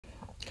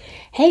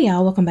Hey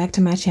y'all, welcome back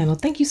to my channel.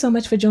 Thank you so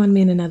much for joining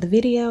me in another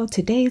video.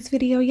 Today's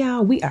video,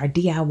 y'all, we are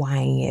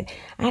DIYing it.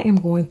 I am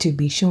going to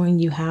be showing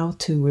you how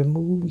to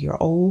remove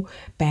your old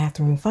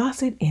bathroom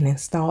faucet and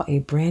install a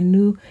brand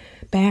new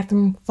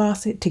bathroom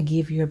faucet to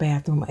give your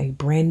bathroom a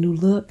brand new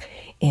look.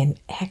 And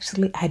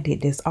actually, I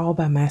did this all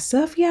by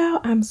myself, y'all.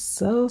 I'm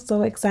so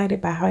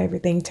excited by how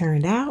everything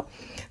turned out.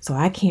 So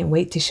I can't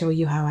wait to show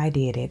you how I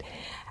did it.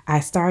 I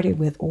started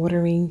with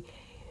ordering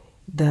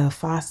the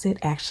faucet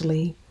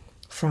actually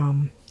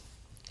from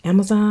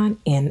Amazon,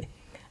 and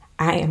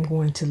I am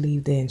going to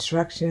leave the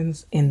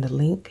instructions and the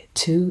link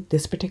to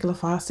this particular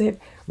faucet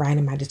right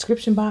in my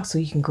description box, so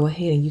you can go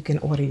ahead and you can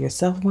order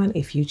yourself one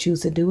if you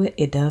choose to do it.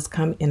 It does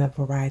come in a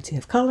variety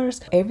of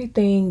colors.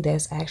 Everything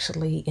that's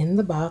actually in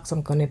the box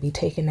I'm going to be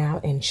taking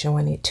out and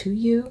showing it to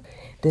you.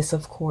 This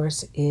of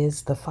course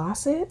is the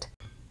faucet.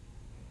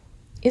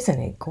 Isn't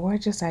it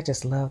gorgeous? I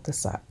just love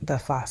the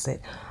faucet.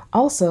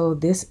 Also,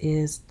 this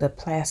is the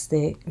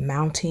plastic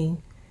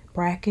mounting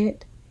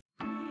bracket.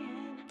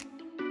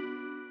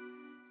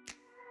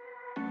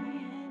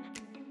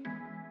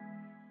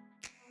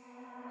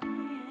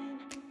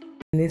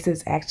 And this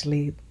is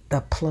actually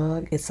the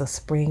plug. It's a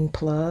spring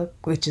plug,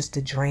 which is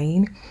the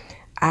drain.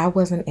 I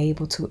wasn't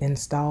able to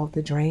install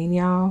the drain,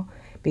 y'all,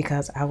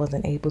 because I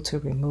wasn't able to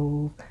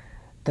remove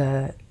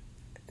the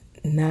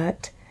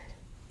nut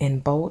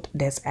and bolt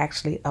that's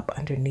actually up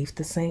underneath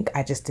the sink.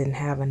 I just didn't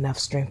have enough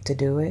strength to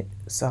do it.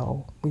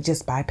 So we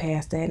just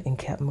bypassed that and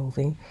kept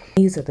moving.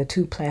 These are the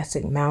two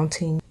plastic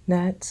mounting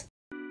nuts.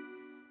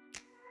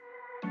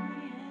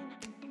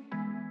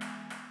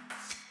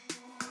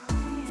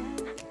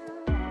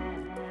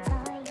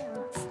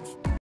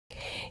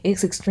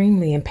 It's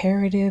extremely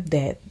imperative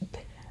that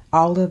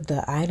all of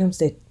the items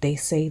that they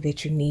say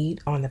that you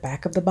need on the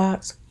back of the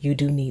box, you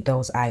do need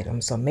those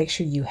items. So make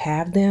sure you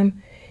have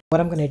them. What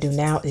I'm going to do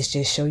now is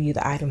just show you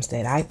the items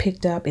that I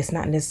picked up. It's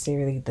not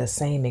necessarily the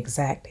same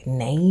exact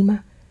name.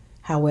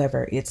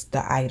 However, it's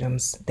the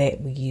items that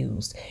we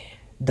used.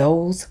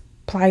 Those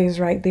pliers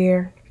right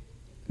there,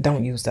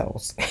 don't use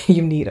those.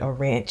 You need a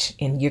wrench,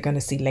 and you're going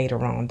to see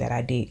later on that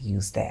I did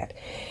use that.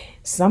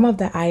 Some of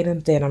the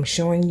items that I'm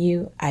showing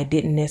you, I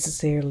didn't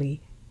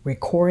necessarily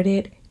record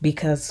it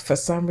because for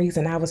some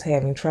reason I was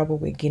having trouble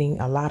with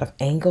getting a lot of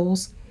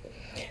angles.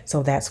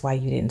 So that's why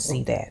you didn't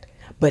see that.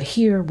 But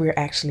here we're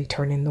actually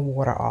turning the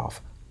water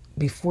off.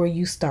 Before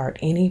you start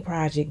any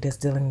project that's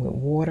dealing with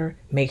water,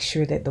 make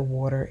sure that the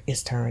water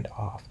is turned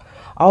off.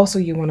 Also,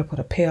 you want to put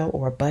a pail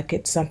or a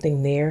bucket,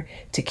 something there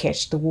to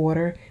catch the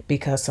water,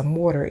 because some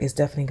water is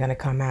definitely going to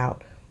come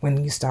out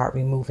when you start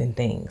removing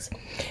things.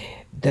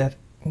 The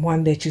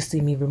one that you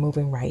see me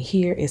removing right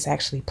here is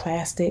actually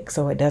plastic,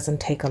 so it doesn't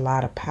take a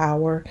lot of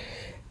power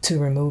to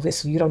remove it.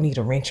 So you don't need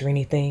a wrench or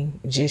anything.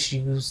 Just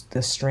use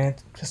the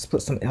strength. Just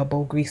put some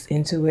elbow grease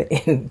into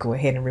it and go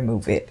ahead and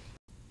remove it.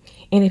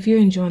 And if you're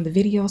enjoying the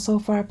video so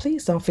far,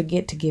 please don't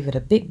forget to give it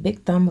a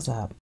big thumbs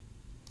up.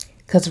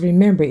 Because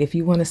remember, if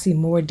you want to see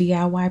more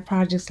DIY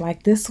projects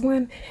like this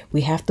one,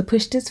 we have to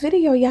push this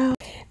video, y'all.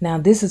 Now,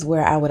 this is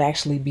where I would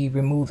actually be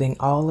removing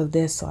all of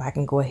this, so I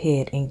can go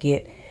ahead and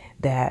get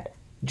that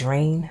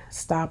drain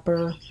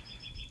stopper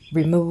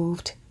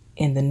removed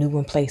and the new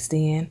one placed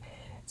in.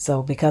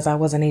 So because I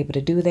wasn't able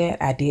to do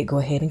that, I did go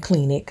ahead and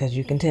clean it, because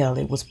you can tell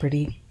it was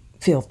pretty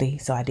filthy.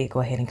 So I did go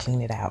ahead and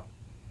clean it out.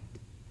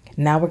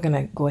 Now we're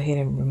going to go ahead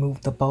and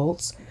remove the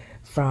bolts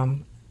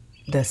from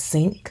the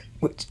sink,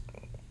 which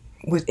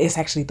is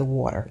actually the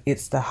water.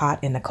 It's the hot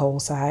and the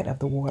cold side of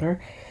the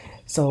water.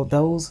 So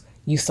those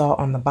you saw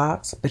on the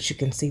box, but you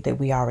can see that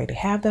we already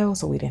have those,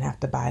 so we didn't have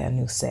to buy a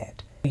new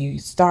set. You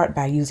start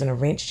by using a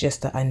wrench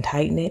just to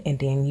untighten it, and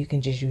then you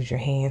can just use your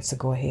hands to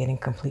go ahead and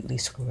completely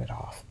screw it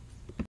off.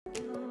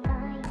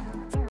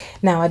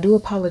 Now, I do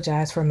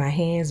apologize for my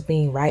hands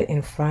being right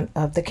in front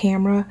of the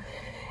camera,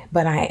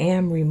 but I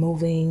am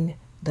removing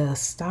the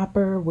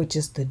stopper, which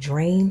is the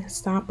drain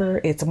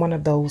stopper. It's one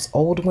of those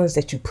old ones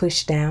that you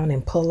push down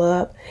and pull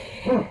up.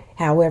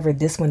 However,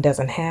 this one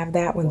doesn't have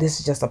that one. This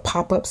is just a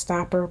pop-up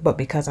stopper, but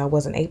because I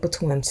wasn't able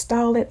to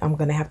install it, I'm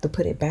going to have to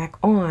put it back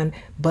on.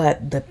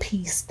 But the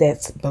piece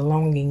that's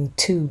belonging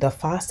to the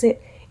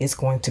faucet is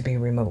going to be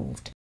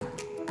removed.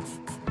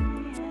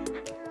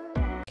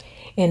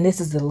 And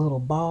this is the little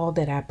ball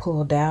that I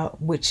pulled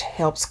out, which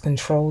helps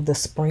control the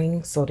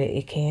spring so that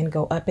it can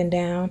go up and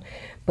down.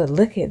 But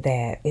look at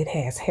that. It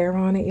has hair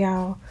on it,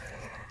 y'all.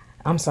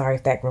 I'm sorry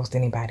if that grossed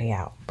anybody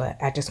out, but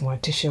I just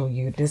wanted to show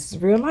you. This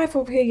is real life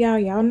over here, y'all.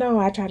 Y'all know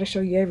I try to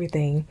show you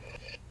everything.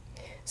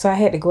 So I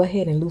had to go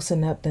ahead and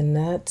loosen up the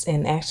nuts.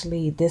 And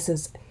actually, this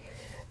is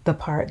the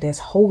part that's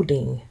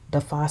holding the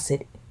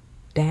faucet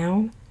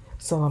down.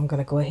 So I'm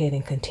going to go ahead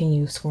and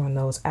continue screwing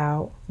those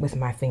out with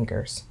my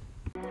fingers.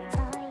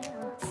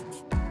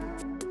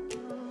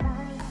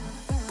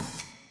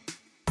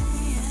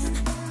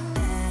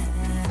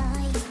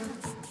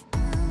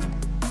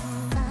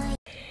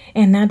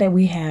 And now that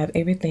we have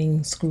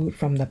everything screwed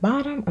from the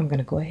bottom, I'm going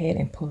to go ahead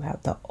and pull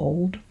out the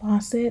old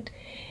faucet.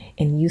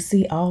 And you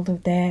see all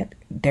of that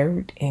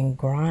dirt and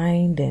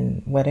grind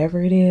and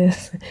whatever it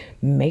is.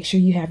 Make sure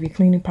you have your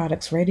cleaning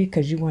products ready,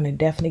 because you want to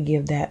definitely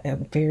give that a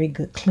very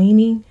good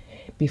cleaning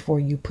before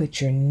you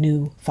put your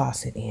new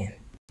faucet in.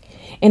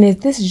 And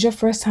if this is your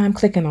first time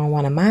clicking on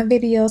one of my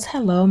videos,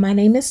 hello, my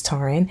name is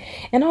Taryn,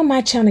 and on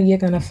my channel you're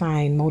going to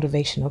find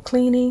motivational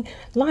cleaning,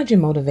 laundry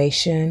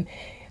motivation,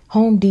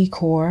 home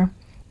decor,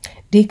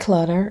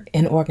 declutter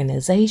and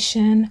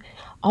organization,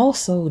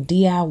 also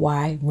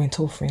DIY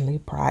rental friendly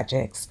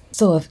projects.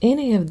 So if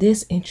any of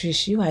this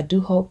interests you, I do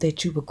hope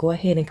that you will go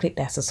ahead and click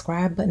that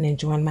subscribe button and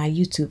join my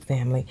YouTube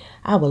family.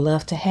 I would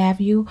love to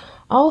have you.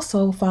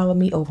 Also follow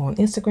me over on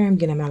Instagram,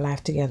 Getting My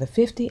Life Together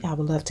 50. I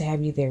would love to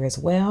have you there as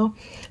well.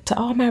 To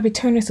all my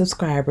returning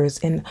subscribers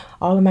and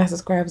all of my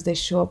subscribers that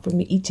show up for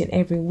me each and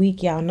every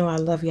week, y'all know I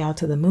love y'all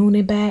to the moon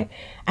and back.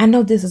 I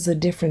know this is a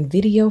different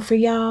video for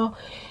y'all.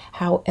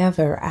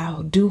 However,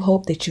 I do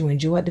hope that you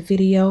enjoyed the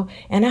video,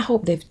 and I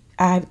hope that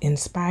I've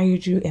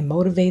inspired you and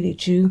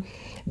motivated you,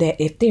 that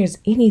if there's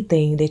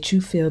anything that you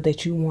feel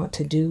that you want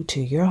to do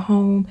to your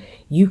home,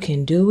 you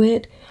can do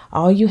it.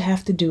 All you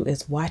have to do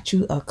is watch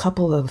a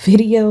couple of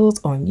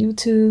videos on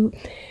YouTube.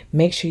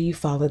 Make sure you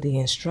follow the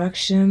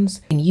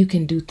instructions, and you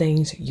can do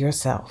things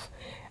yourself.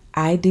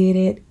 I did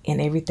it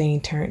and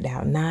everything turned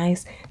out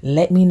nice.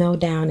 Let me know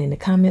down in the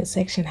comment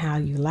section how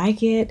you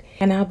like it,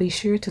 and I'll be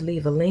sure to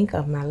leave a link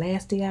of my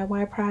last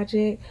DIY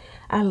project.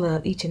 I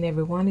love each and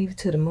every one of you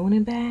to the moon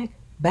and back.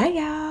 Bye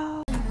y'all.